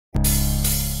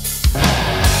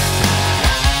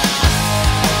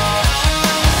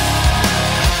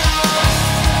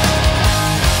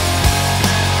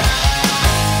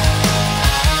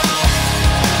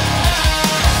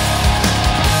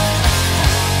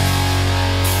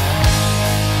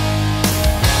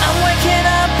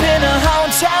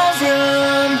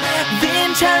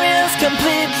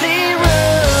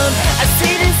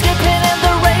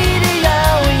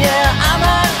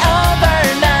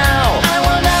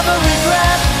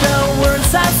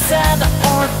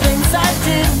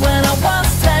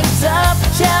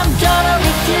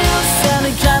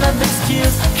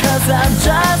I'm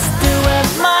just doing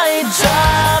my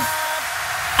job.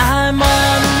 I'm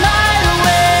on my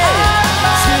way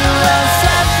to Los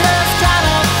Angeles,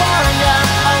 California.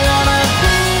 I wanna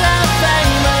be a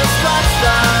famous rock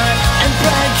star and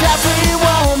break every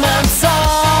woman's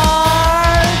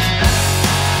heart.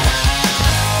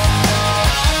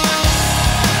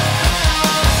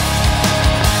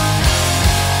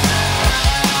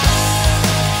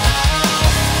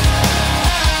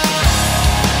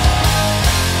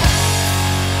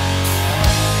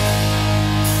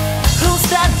 Who's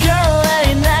that girl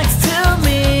laying next to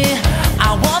me?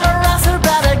 I wanna rouse her,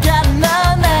 but I got no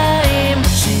name.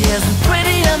 She isn't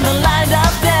pretty in the light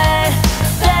of day.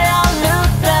 They all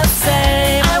look the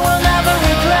same. I will never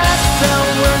regret the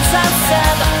words I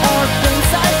said or things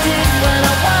I did when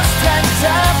I was tanked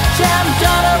up. Yeah, I'm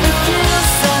gonna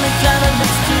refuse any kind of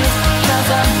excuse, 'cause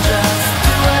I'm just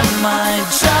doing my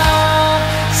job.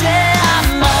 Yeah,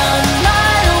 I'm on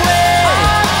my way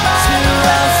to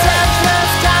Los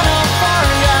Angeles,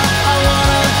 California. I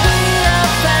wanna be a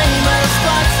famous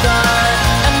rock star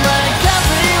and break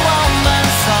every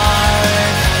woman's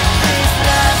heart. Please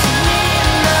let me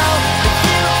know if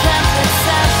you can't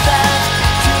accept that.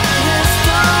 Keep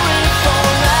history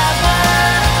forever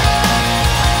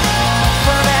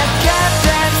for that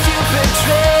goddamn stupid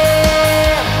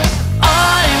trip.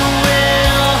 I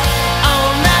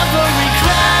will never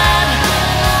regret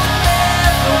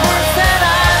the words that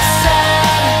I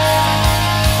said,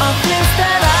 or things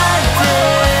that I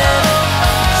did.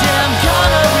 Yeah, I'm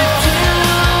gonna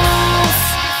refuse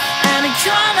any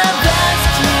kind of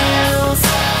excuse.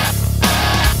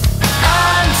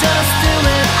 I'm just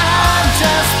doing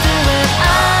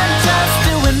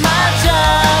my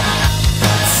job.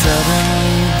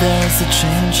 Suddenly there's a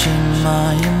change in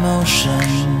my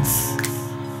emotions.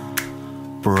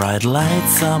 Bright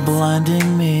lights are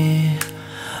blinding me.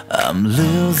 I'm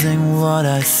losing what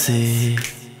I see.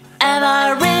 And I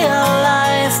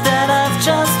realize that I've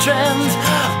just dreamt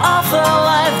of a